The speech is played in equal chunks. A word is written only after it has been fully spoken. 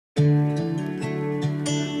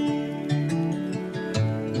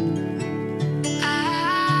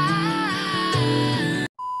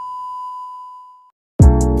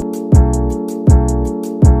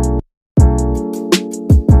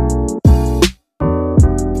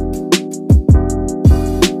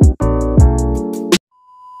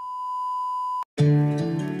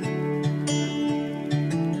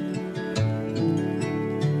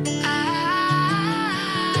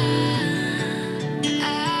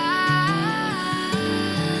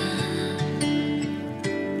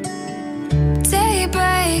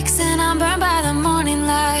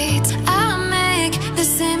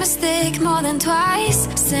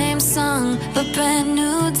brand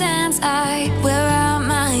new dance. I wear out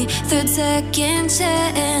my third second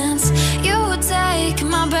chance. You take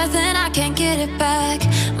my breath and I can't get it back.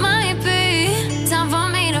 Might be time for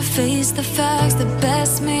me to face the facts. The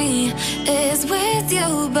best me is with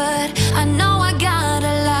you, but I know I got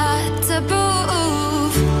a lot to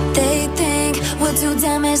prove. They think we're too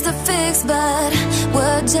damaged to fix, but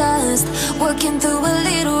we're just working through a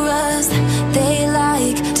little rust. They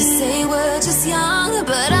like to say we're just young,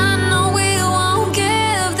 but I know we won't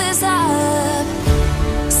give this up.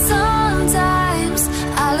 Sometimes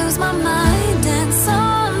I lose my mind, and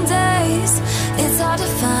some days it's hard to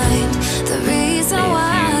find the reason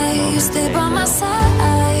why you stay by my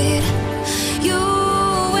side. You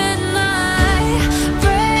and I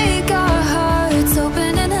break our hearts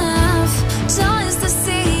open in half, just to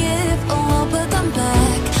see if we'll put them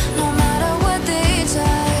back. No matter what they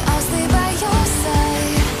try, I'll stay by your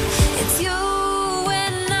side. It's you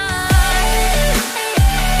and I.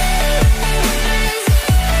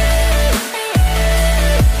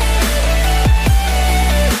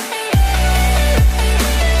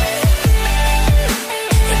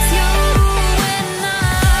 It's you and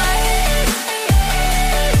I.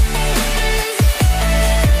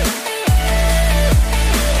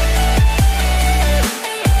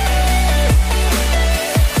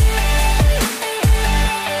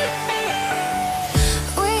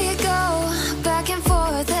 We go back and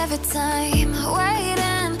forth every time,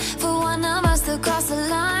 waiting for one of us to cross the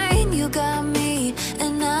line. You got me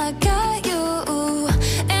and I got you,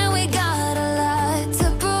 and we got a lot to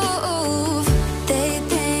prove. They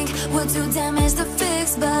think we're too damaged to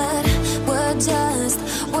fix, but we're just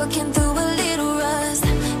working through a little rust.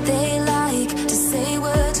 They like to say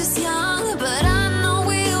we're just young, but I know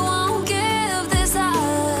we won't give this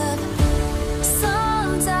up.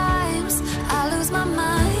 Sometimes I lose my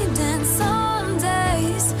mind, and some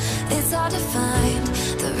days it's hard to find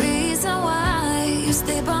the reason why you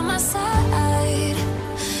stay by my side.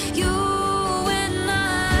 You and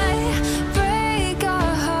I break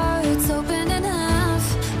our hearts open in half,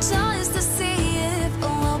 just to see if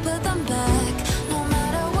we'll put them back. No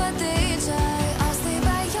matter what they try, I'll stay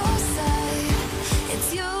by your side. It's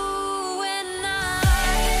you and I.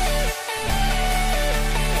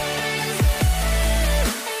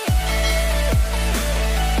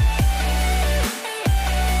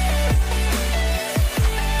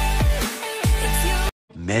 It's you.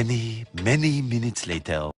 Many minutes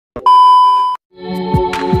later.